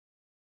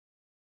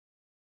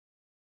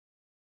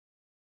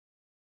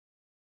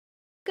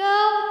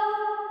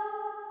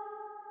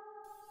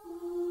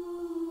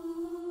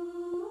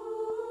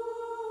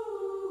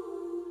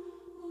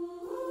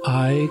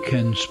I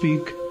can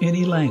speak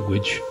any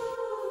language,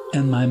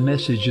 and my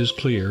message is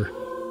clear.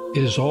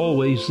 It is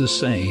always the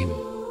same.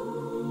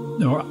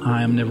 Nor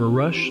I am never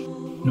rushed,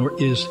 nor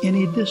is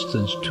any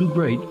distance too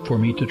great for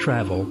me to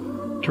travel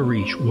to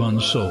reach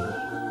one soul.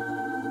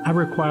 I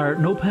require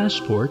no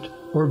passport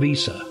or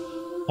visa.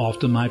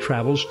 Often my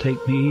travels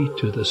take me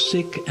to the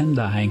sick and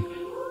dying,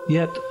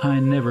 yet I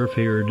never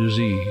fear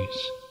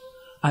disease.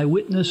 I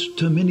witness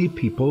to many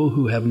people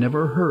who have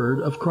never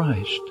heard of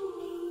Christ.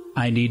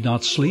 I need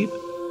not sleep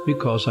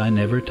because I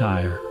never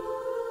tire.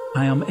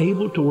 I am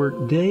able to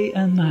work day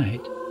and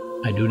night.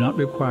 I do not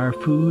require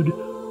food,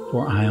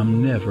 for I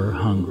am never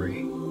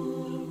hungry.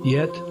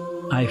 Yet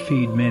I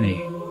feed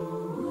many.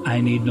 I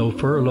need no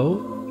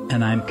furlough,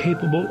 and I am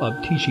capable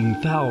of teaching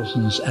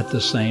thousands at the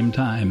same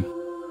time.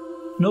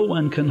 No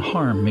one can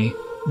harm me,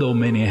 though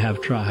many have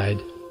tried.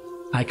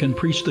 I can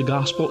preach the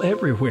gospel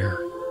everywhere.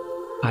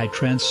 I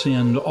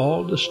transcend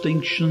all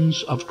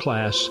distinctions of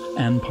class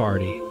and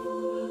party.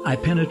 I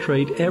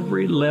penetrate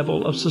every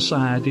level of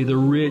society, the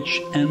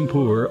rich and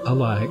poor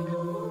alike.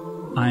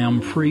 I am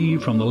free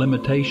from the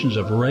limitations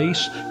of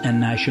race and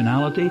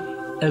nationality,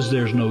 as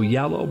there's no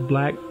yellow,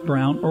 black,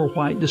 brown, or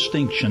white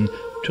distinction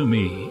to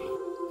me.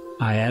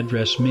 I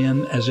address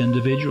men as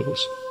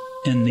individuals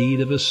in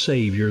need of a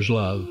Savior's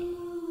love.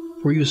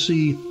 For you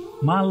see,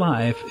 my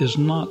life is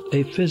not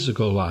a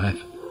physical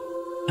life.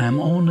 I am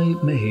only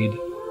made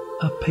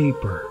of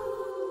paper.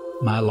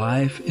 My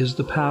life is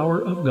the power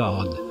of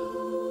God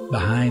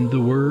behind the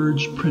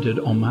words printed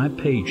on my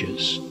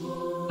pages.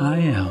 I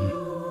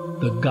am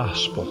the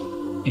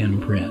gospel in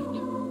print.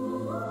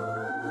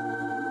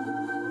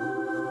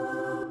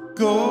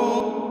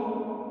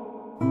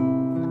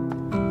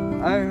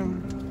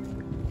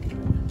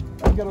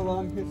 I've got a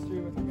long history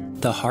with the guy.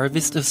 The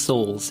harvest of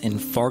souls in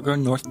Fargo,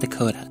 North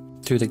Dakota,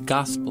 through the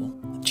gospel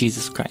of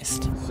Jesus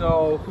Christ.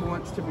 So, who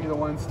wants to be the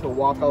ones to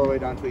walk all the way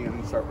down to the end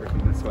and start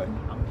working this way?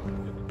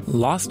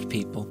 Lost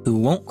people who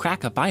won't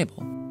crack a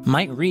Bible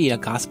might read a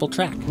gospel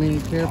tract.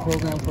 Community care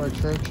program for our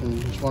church,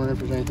 and just wondering if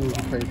there's anything we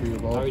can pray for you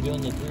about. Are we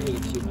doing the 3 or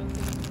the 2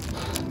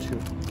 months?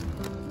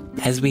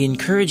 2. As we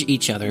encourage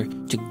each other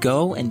to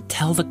go and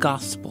tell the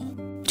gospel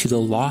to the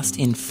lost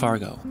in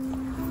Fargo.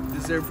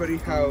 Does everybody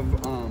have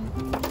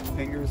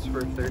fingers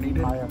for 30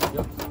 days? I have.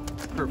 Yep.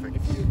 Perfect.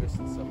 If you're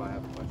missing some, I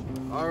have a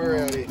question.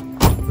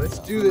 Alrighty, let's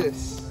do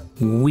this.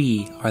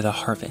 We are the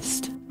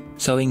harvest,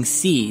 sowing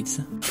seeds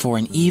for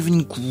an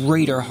even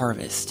greater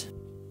harvest.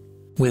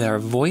 With our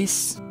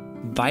voice,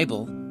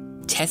 Bible,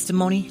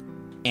 testimony,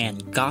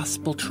 and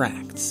gospel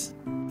tracts,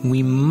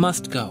 we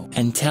must go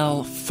and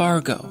tell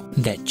Fargo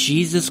that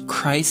Jesus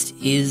Christ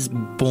is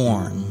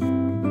born.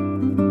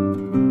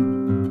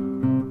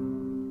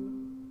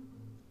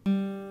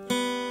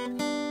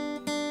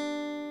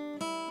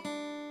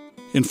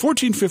 In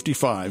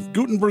 1455,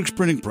 Gutenberg's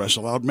printing press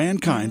allowed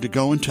mankind to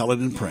go and tell it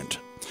in print.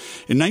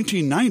 In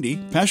 1990,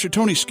 Pastor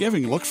Tony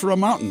Skeving looked for a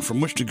mountain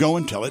from which to go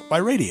and tell it by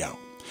radio.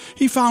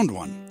 He found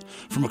one.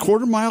 From a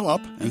quarter mile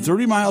up and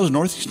 30 miles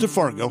northeast of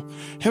Fargo,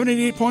 Heaven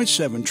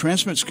 88.7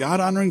 transmits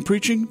God-honoring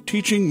preaching,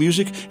 teaching,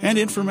 music, and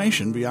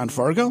information beyond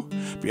Fargo,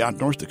 beyond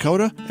North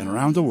Dakota, and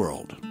around the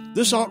world.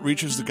 This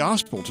outreach is the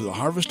gospel to the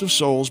harvest of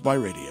souls by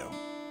radio.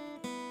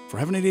 For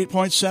Heaven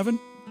 88.7,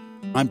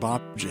 I'm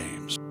Bob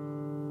James.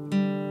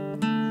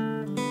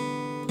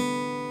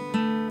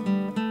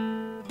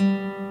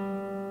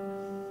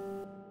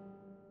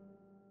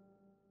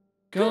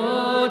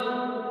 God.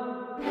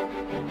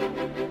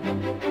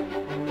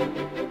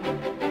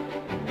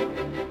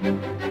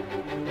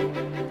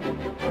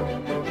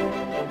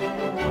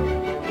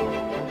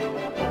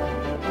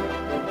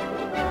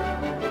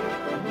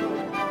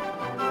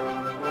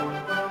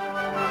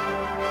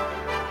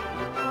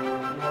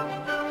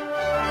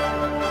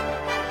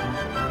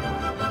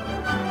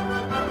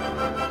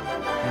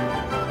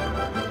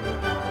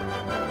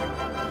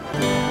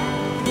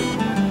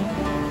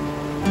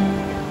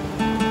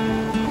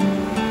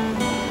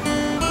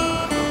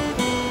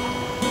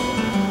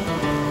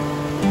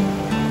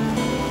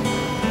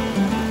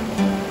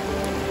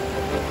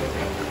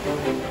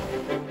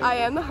 I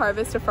am the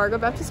harvest of Fargo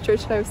Baptist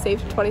Church, and I was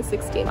saved in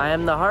 2016. I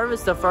am the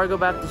harvest of Fargo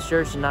Baptist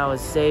Church, and I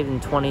was saved in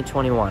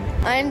 2021.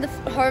 I am the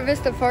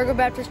harvest of Fargo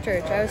Baptist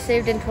Church. I was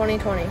saved in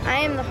 2020. I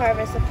am the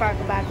harvest of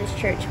Fargo Baptist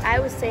Church. I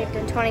was saved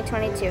in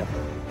 2022.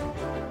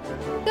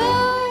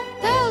 Go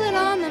tell it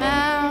on the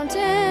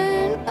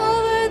mountain,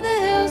 over the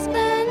hills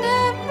and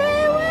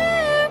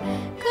everywhere.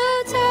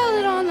 Go tell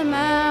it on the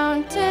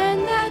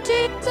mountain that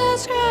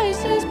Jesus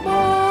Christ is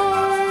born.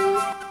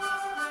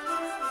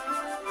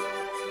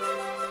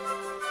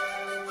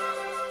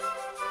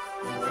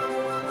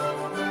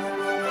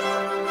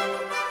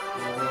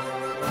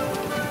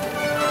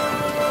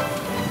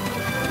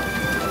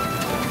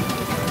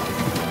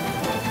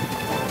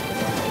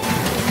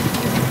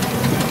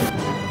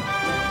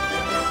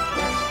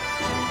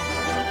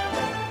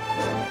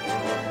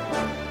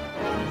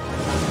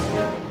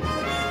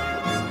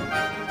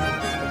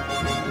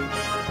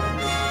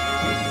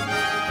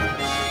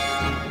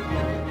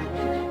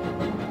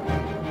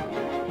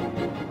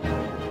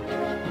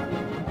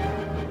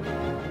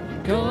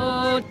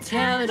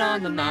 tell it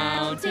on the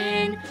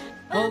mountain,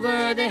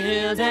 over the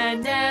hills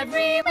and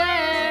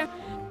everywhere.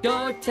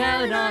 Go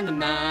tell it on the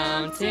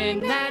mountain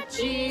that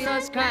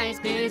Jesus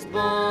Christ is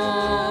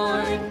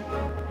born.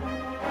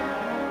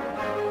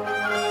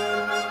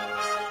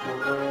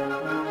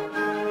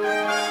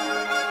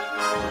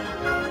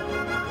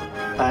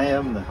 I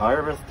am the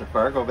harvest of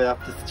Fargo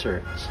Baptist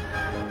Church.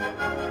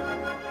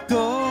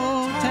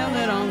 Go tell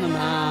it on the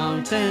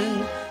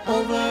mountain,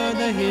 over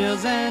the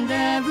hills and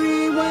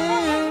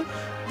everywhere.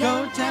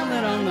 Go tell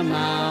it on the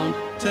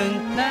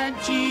mountain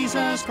that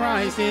Jesus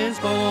Christ is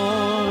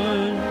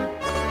born.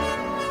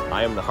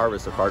 I am the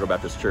harvest of Fargo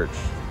Baptist Church.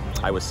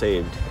 I was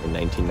saved in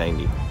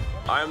 1990.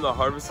 I am the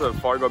harvest of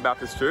Fargo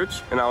Baptist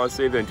Church, and I was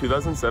saved in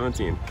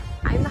 2017.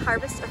 I am the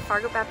harvest of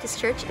Fargo Baptist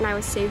Church, and I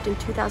was saved in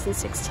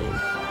 2016.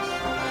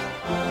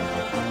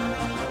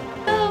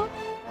 Go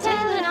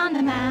tell it on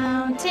the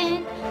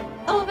mountain,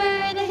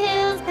 over the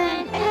hills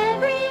and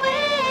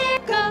everywhere.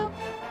 Go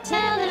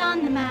tell it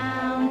on the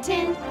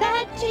mountain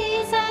that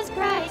Jesus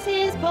Christ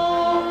is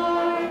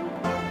born.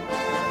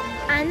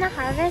 I'm the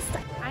harvest.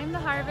 I'm the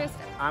harvest.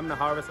 I'm the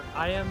harvest.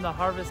 I am the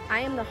harvest. I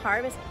am the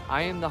harvest.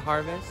 I am the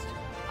harvest.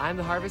 I am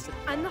the harvest.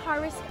 I'm the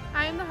harvest.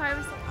 I am the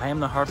harvest. I am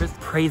the harvest.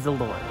 Praise the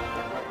Lord.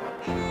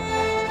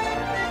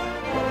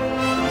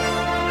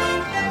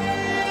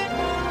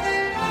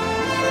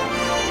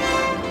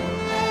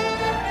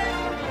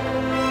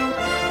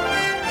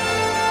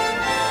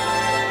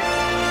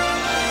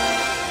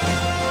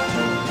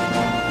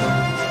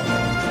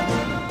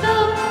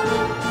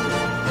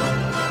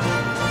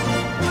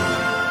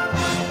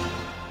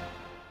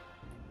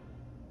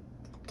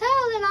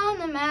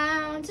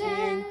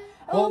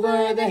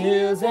 Over the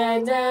hills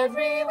and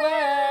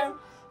everywhere.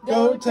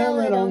 Go tell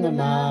it on the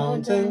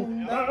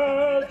mountain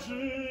that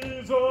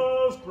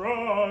Jesus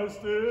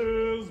Christ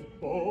is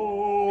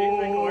born.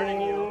 He's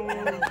recording you.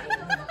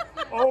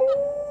 Oh.